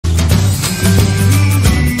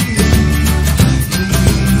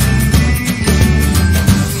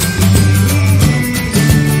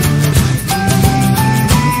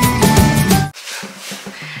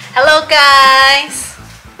guys!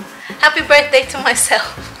 Happy birthday to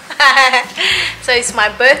myself. So it's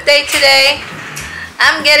my birthday today.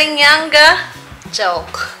 I'm getting younger.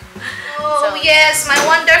 Joke. Oh yes, my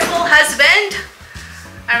wonderful husband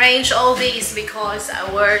arranged all these because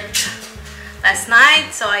I worked last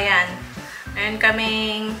night. So ayan. Meron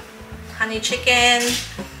kaming honey chicken,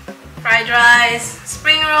 fried rice,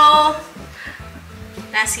 spring roll,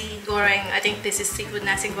 nasi goreng. I think this is seafood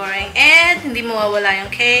nasi goreng. And hindi mawawala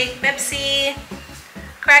yung cake, Pepsi,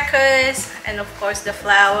 crackers, and of course the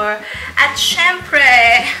flour. At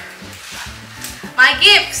syempre, my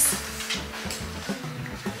gifts.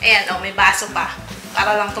 Ayan, oh, may baso pa.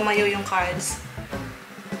 Para lang tumayo yung cards.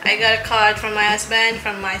 I got a card from my husband,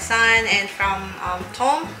 from my son, and from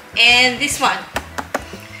Tom. And this one.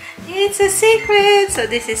 It's a secret. So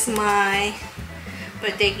this is my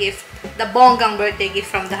birthday gift. The bonggang birthday gift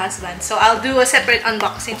from the husband. So I'll do a separate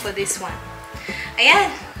unboxing for this one. Ayan.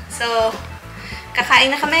 So, kakain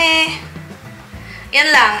na kami. Yan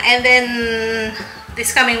lang. And then,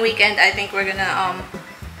 this coming weekend, I think we're gonna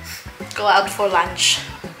go out for lunch.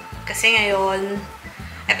 Kasi ngayon,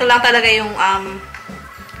 ito lang talaga yung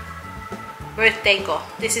birthday ko.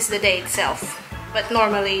 This is the day itself. But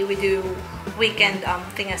normally, we do weekend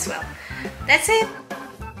thing as well. That's it.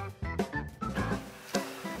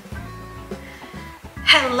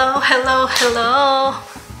 Hello, hello, hello!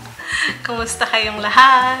 Kumusta kayong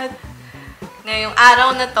lahat? Ngayong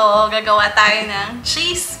araw na to, gagawa tayo ng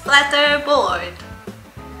cheese platter board.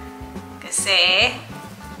 Kasi,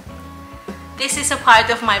 this is a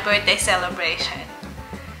part of my birthday celebration.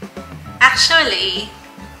 Actually,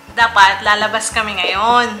 dapat lalabas kami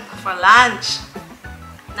ngayon for lunch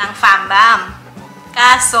ng Fambam.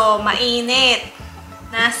 Kaso, mainit.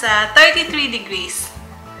 Nasa 33 degrees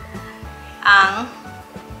ang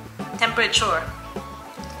temperature.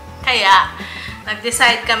 Kaya,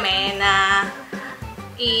 nag-decide kami na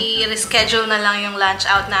i-reschedule na lang yung lunch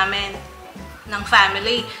out namin ng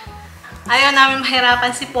family. Ayaw namin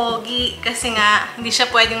mahirapan si Pogi kasi nga hindi siya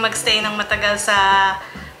pwedeng magstay ng matagal sa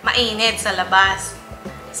mainit sa labas.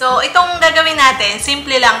 So, itong gagawin natin,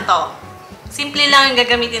 simple lang to. Simple lang yung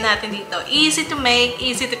gagamitin natin dito. Easy to make,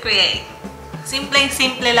 easy to create.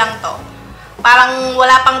 Simple lang to. Parang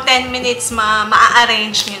wala pang 10 minutes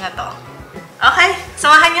ma-arrange nyo na to. Okay?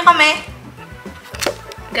 Samahan nyo kami.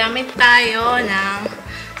 Gamit tayo ng...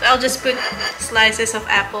 So, I'll just put slices of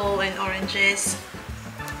apple and oranges.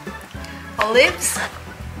 Olives.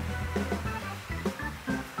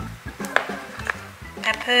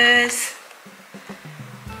 Peppers.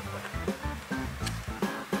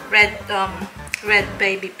 Red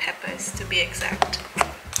baby peppers, to be exact.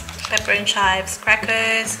 Pepper and chives.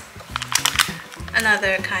 Crackers.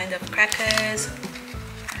 Another kind of crackers.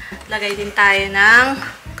 Lagay din tayo ng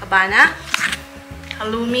kabana.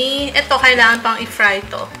 Halloumi. Ito, kailangan pang i-fry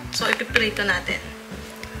to. So, ipiprito natin.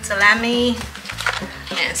 Salami.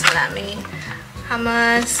 Ayan, salami.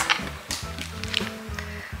 Hummus.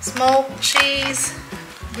 Smoked cheese.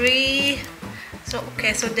 Brie. So,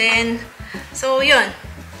 okay. So, yun.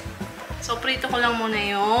 So, prito ko lang muna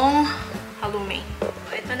yung halloumi.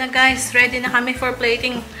 So, ito na guys. Ready na kami for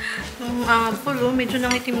plating. Yung pulo, medyo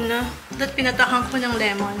nangitim na. Dahil pinatakan ko ng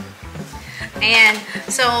lemon. Ayan.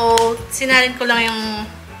 So, sinalin ko lang yung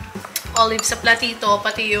olive sa platito,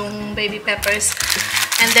 pati yung baby peppers.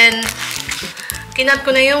 And then, kinat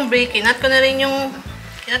ko na yung brie, kinat ko na yung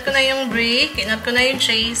brie, kinat ko na yung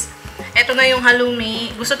cheese. Ito na yung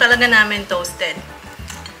halloumi. Gusto talaga namin toasted.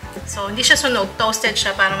 So, hindi siya sunog. Toasted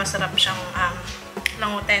siya para masarap siyang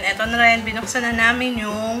langutin. Ito na rin. Binuksan na namin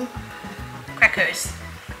yung crackers.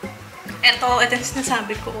 Ito yung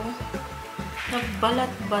sinasabi ko.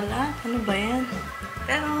 Nagbalat-balat. Ano ba yan?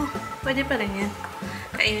 Pero, pwede pa rin yan.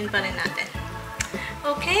 Kainin pa rin natin.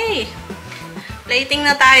 Okay. Plating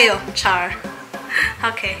na tayo. Char.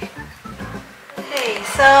 Okay. Okay.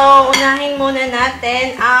 So, unahin muna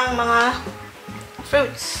natin ang mga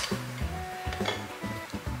fruits.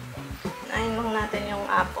 Unahin muna natin yung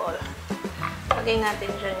apple. Lagay natin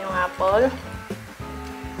dyan yung apple.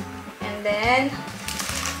 And then,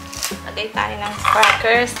 lagay tayo ng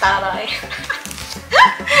crackers. Taray.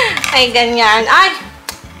 Ay, ganyan. Ay!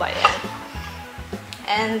 Ba yan?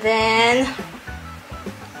 And then,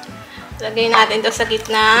 lagay natin ito sa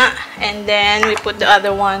gitna. And then, we put the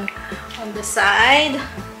other one on the side.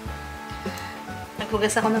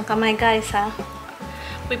 Naghugas ako ng kamay, guys, ha?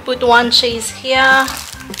 We put one cheese here.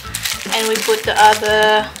 And we put the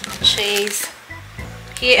other cheese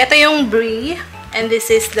here. Ito yung brie. And this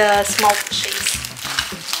is the smoked cheese.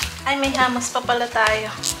 Ay, may hummus pa pala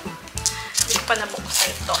tayo. Hindi pa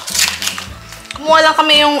nabuksan ito. Kumuha lang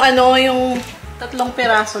kami yung 3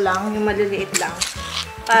 piraso lang, yung maliliit lang.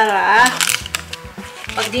 Para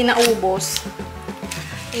pag di naubos,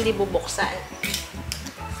 hindi bubuksan.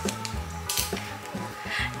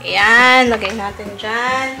 Ayan, lagay natin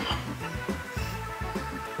dyan.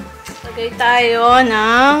 Lagay tayo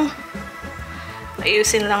ng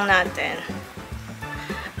ayusin lang natin.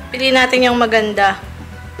 Pili natin yung maganda.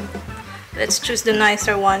 Let's choose the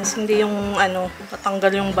nicer ones. Hindi yung ano,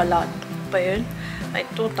 matanggal yung balat. Pa yun? Ay,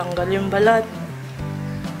 ito, tanggal yung balat.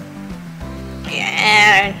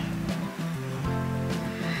 Ayan.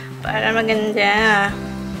 Para maganda.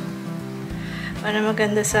 Para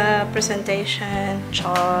maganda sa presentation.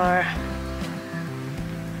 Char.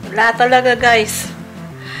 Wala talaga, guys.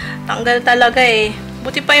 Tanggal talaga eh.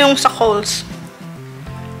 Buti pa yung sa coals.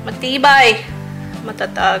 Matibay.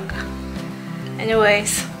 Matatag.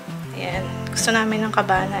 Anyways. Ayan. Gusto namin ng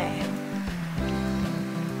kabana eh.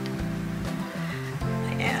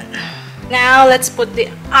 Ayan. Now, let's put the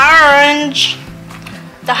orange.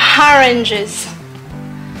 The oranges.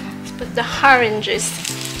 Let's put the oranges.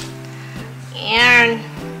 Ayan.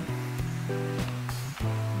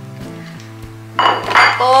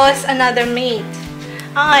 Tapos, another meat.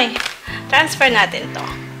 Okay. Transfer natin to.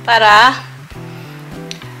 Para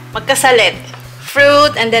magkasalit.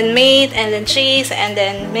 Fruit, and then meat, and then cheese, and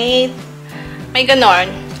then meat. May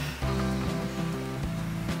ganon.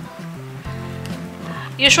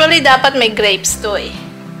 Usually, dapat may grapes to eh.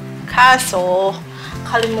 Kaso,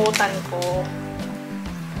 kalimutan ko.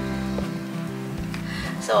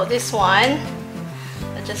 So, this one,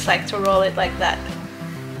 I just like to roll it like that.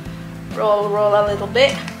 Roll a little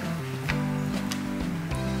bit.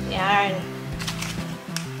 Yan.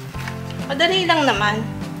 Madali lang naman.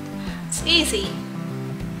 It's easy.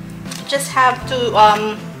 You just have to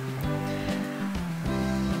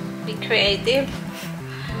be creative.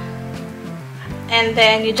 And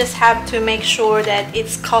then you just have to make sure that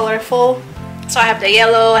it's colorful. So I have the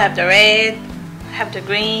yellow, I have the red, I have the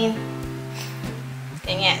green.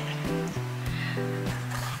 Ganyan.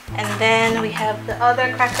 And then we have the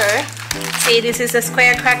other cracker. See, this is a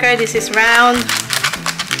square cracker, this is round.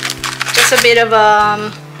 Just a bit of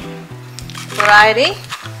variety.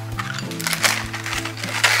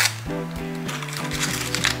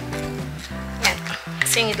 Yan.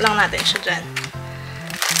 Singit lang natin siya dyan.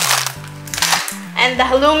 And the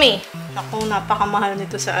halloumi. Naku, napakamahal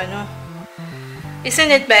nito sa ano.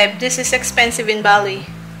 Isn't it, babe? This is expensive in Bali.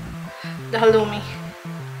 The halloumi.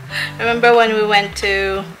 Remember when we went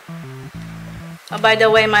to... Oh, by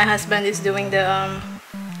the way, my husband is doing the...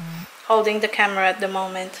 holding the camera at the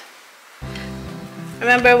moment.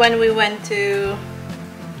 Remember when we went to...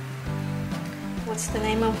 What's the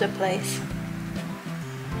name of the place?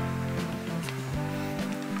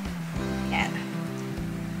 Yeah.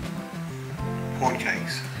 Pawn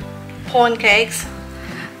cakes. Pawn cakes.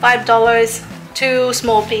 $5. 2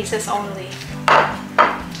 small pieces only.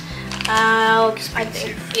 I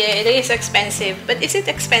think, yeah, it is expensive. But is it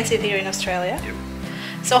expensive here in Australia? Yep.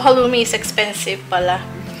 So halloumi is expensive pala.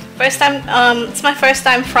 First time, it's my first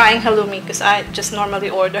time frying halloumi because I just normally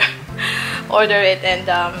order it and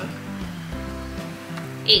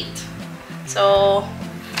eat. So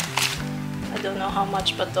I don't know how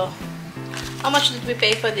much, but though, how much did we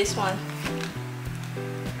pay for this one?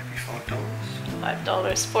 Maybe $5.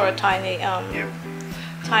 $5 for a tiny Yep.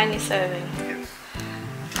 tiny serving. Yep.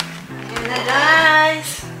 Ayan na,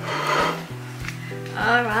 guys.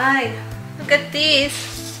 Alright. Look at this.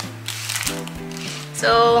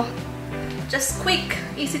 So, just quick.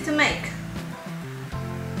 Easy to make.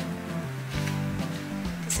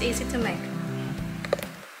 It's easy to make.